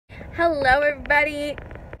Hello everybody,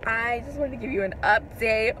 I just wanted to give you an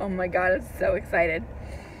update. Oh my god, I'm so excited.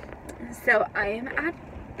 So I am at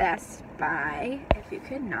Best Buy, if you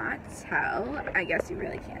could not tell. I guess you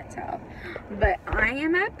really can't tell, but I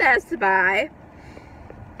am at Best Buy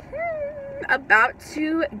about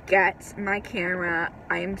to get my camera.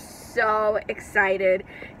 I am so excited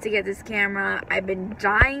to get this camera. I've been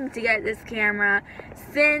dying to get this camera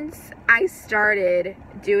since I started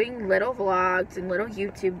doing little vlogs and little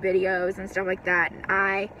YouTube videos and stuff like that, and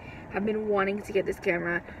I have been wanting to get this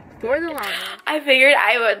camera for the longest. I figured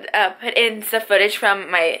I would put in some footage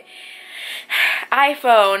from my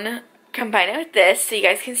iPhone, combine it with this so you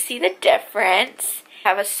guys can see the difference. I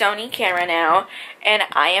have a Sony camera now, and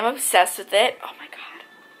I am obsessed with it. Oh my god.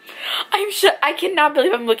 I cannot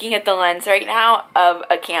believe I'm looking at the lens right now of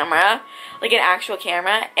a camera, like an actual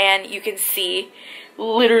camera, and you can see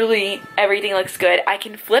literally everything looks good. I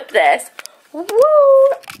can flip this, woo,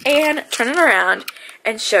 and turn it around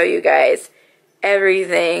and show you guys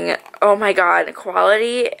everything. Oh my god,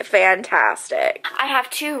 quality fantastic. I have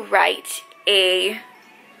to write a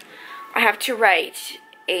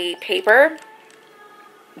paper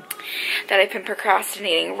that I've been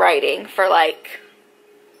procrastinating writing for like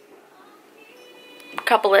a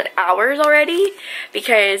couple of hours already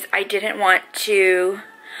because I didn't want to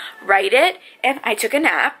write it, and I took a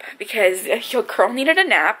nap because your girl needed a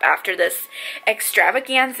nap after this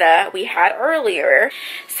extravaganza we had earlier.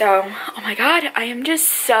 So, oh my god, I am just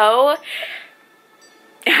so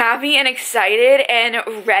happy and excited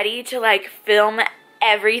and ready to like film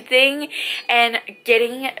everything and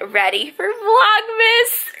getting ready for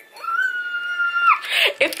Vlogmas.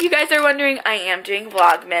 If you guys are wondering, I am doing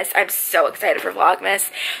Vlogmas. I'm so excited for Vlogmas.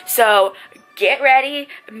 So get ready,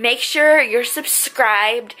 make sure you're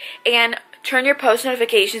subscribed, and turn your post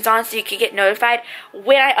notifications on so you can get notified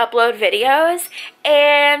when I upload videos.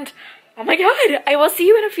 And oh my god, I will see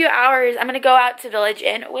you in a few hours. I'm going to go out to Village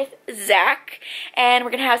Inn with Zach, and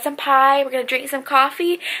we're going to have some pie, we're going to drink some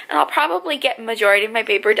coffee, and I'll probably get majority of my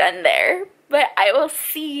paper done there. But I will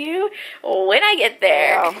see you when I get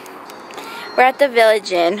there. Wow. We're at the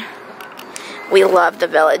Village Inn. We love the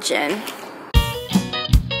Village Inn.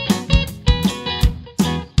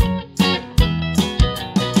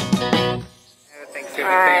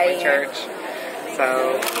 Family church,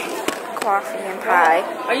 so coffee and pie.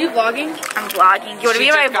 Are you vlogging? I'm vlogging. You want to be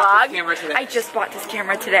in my vlog? I just bought this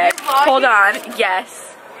camera today. Hold on. Yes.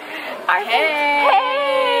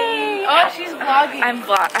 Hey. Oh, she's vlogging. I'm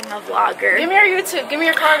a vlogger. Give me your YouTube. Give me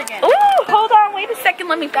your card again. Ooh, hold on. Wait a second.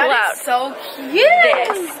 Let me pull out. So cute.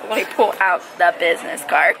 This. Let me pull out the business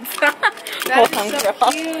cards. Hold on, so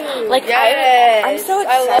girl. Cute. Like, yes. I'm so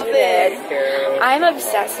excited. I love it. I'm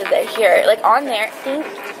obsessed with it. Here, like on there.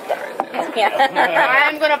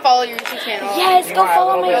 I'm gonna follow your YouTube channel. Yes, go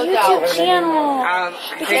follow my YouTube channel.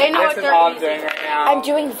 They know what they're doing right now. I'm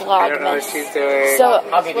doing Vlogmas. I don't know what she's doing. So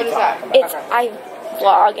what is that? I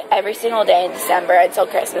vlog every single day in December until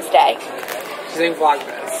Christmas Day. She's doing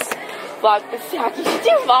Vlogmas. Vlogmas. You should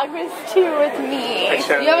do Vlogmas too with me.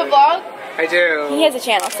 You have a vlog? I do. He has a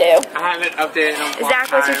channel too. I haven't updated in a long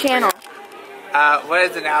Zach, what's your channel? What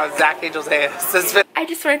is it now? Zach Angels AS. I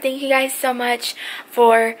just want to thank you guys so much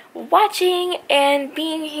for watching and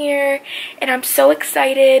being here, and I'm so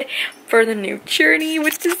excited for the new journey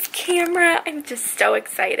with this camera. I'm just so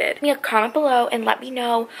excited. Leave me a comment below and let me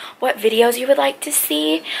know what videos you would like to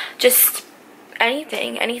see. Just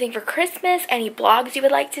anything for Christmas, any blogs you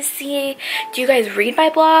would like to see. Do you guys read my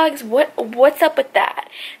blogs? What's up with that?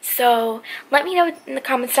 So let me know in the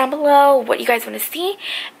comments down below what you guys want to see,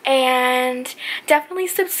 and definitely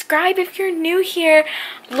subscribe if you're new here.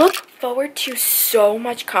 Look forward to so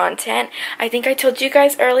much content. I think I told you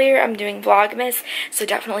guys earlier I'm doing Vlogmas, so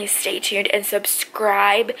definitely stay tuned and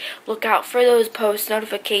subscribe. Look out for those post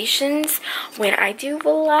notifications when I do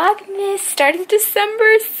Vlogmas starting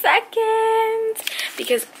December 2nd,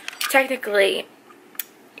 because technically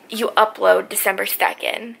you upload December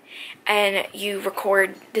 2nd and you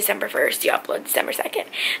record December 1st, you upload December 2nd.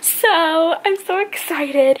 So I'm so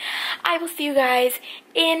excited. I will see you guys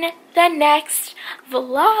in the next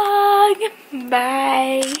vlog.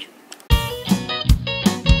 Bye.